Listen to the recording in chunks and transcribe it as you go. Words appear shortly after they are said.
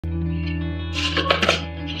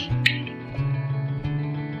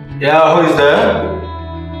Yeah, who is there?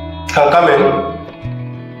 Can come in.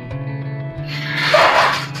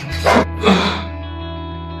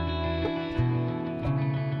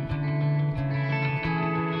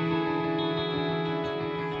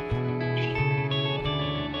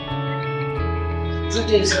 Good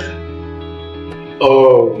day, sir.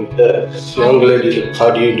 Oh, yes, young lady,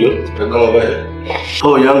 how do you do? Come over here.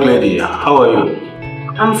 Oh, young lady, how are you?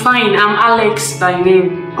 I'm fine. I'm Alex by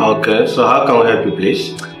name. Okay, so how can we help you,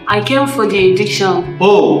 please? I came for the audition.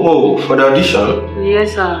 Oh, for the audition?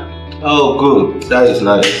 Yes, sir. Oh, good. That is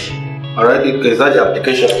nice. Alright, is that the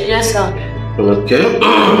application? Yes, sir. Okay.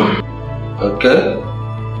 Okay.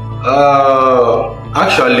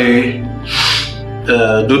 Actually,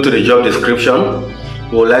 due to the job description,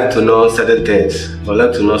 we would like to know certain things. We would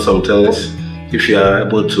like to know some things if you are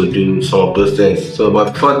able to do some of those things. So,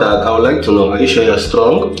 but before that, I would like to know, are you sure you're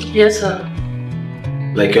strong? Yes, sir.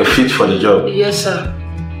 Like you're fit for the job? Yes, sir.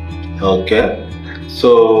 Okay.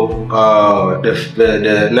 So,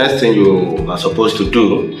 the next thing you are supposed to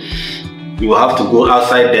do, you will have to go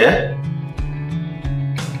outside there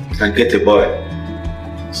and get a boy.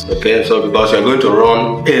 Okay, so because you're going to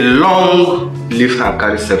run a long lift and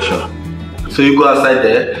carry section. So you go outside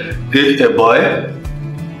there, get a boy,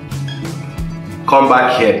 come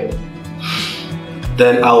back here.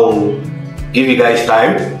 Then I will give you guys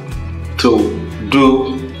time to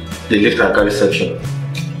do the lift and carry section.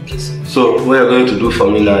 So what you're going to do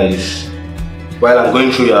for me now is, while I'm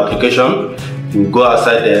going through your application, you go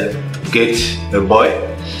outside there, get a boy,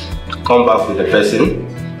 come back with the person,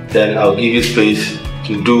 then I'll give you space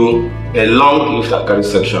to do a long lift and carry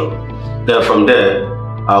section. Then from there,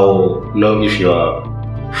 I will know if you are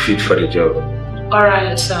fit for the job.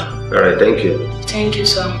 Alright, sir. Alright, thank you. Thank you,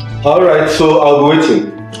 sir. Alright, so I'll be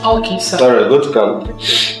waiting. Okay, sir. Alright, go to camp.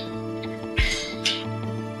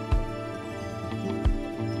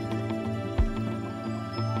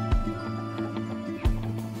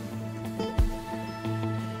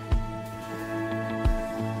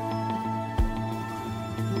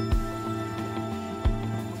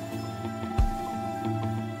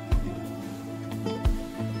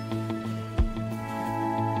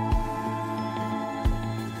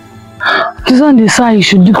 This one decide you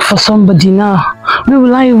should look for somebody now. Where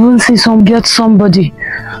will I even see get somebody?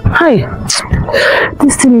 Hi,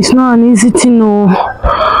 this thing is not an easy thing, no.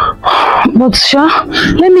 But sure,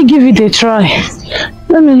 let me give it a try.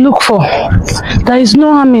 Let me look for. There is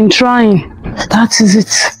no harm in trying. That is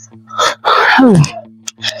it. Oh.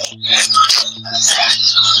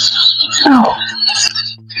 Oh.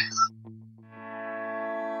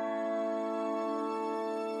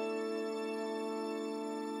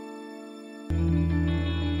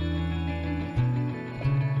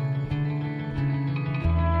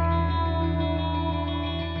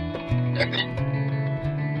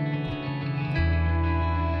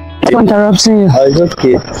 Interrupting you. It's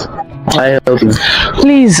okay. I help you.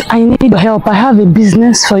 Please, I need your help. I have a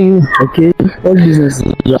business for you. Okay. What business is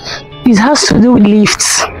that? It has to do with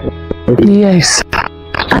lifts. Okay. Yes.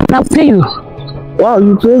 And I'll pay you. Wow,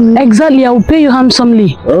 you pay me? Exactly, I will pay you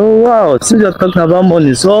handsomely. Oh wow, since you're talking about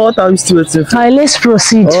money, so what are we still waiting for? Alright, let's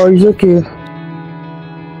proceed. Oh, it's okay.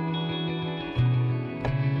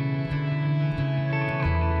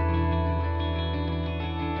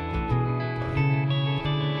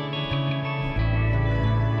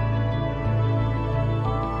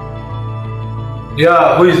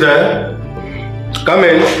 Yeah, who is there? Come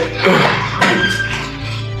in.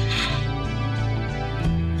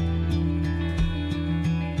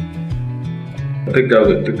 Take that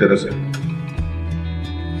away, take that aside.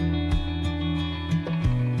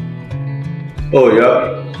 Oh,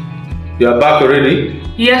 yeah. You are back already?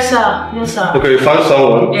 Yes, sir. Yes, sir. Okay, you found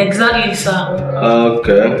someone? Exactly, sir.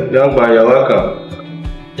 Okay. Young man, you're welcome.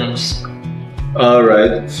 Thanks.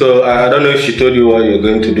 Alright, so I don't know if she told you what you're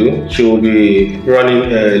going to do. She will be running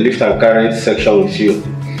a lift and carry section with you.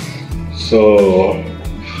 So,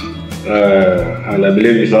 and I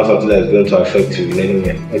believe it's not something that's going to affect you in any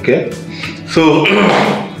way. Okay? So,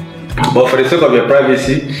 but for the sake of your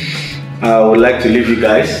privacy, I would like to leave you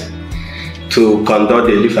guys to conduct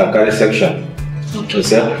the lift and carry section. Okay,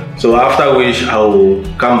 sir. So after which I will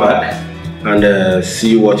come back and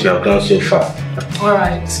see what you have done so far.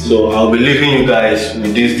 Alright. So I'll be leaving you guys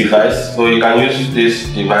with this device. So you can use this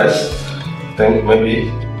device. I think maybe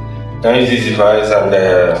you can use this device and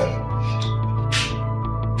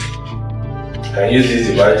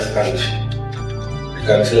you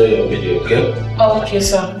can show your video, okay? Okay,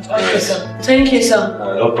 sir. Okay, sir. Thank you, sir.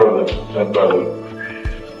 No problem. No problem.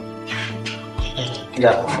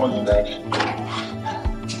 Yeah, phone back.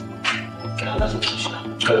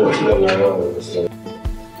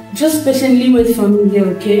 Just patiently wait for me here,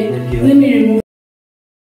 okay? Okay. Let me remove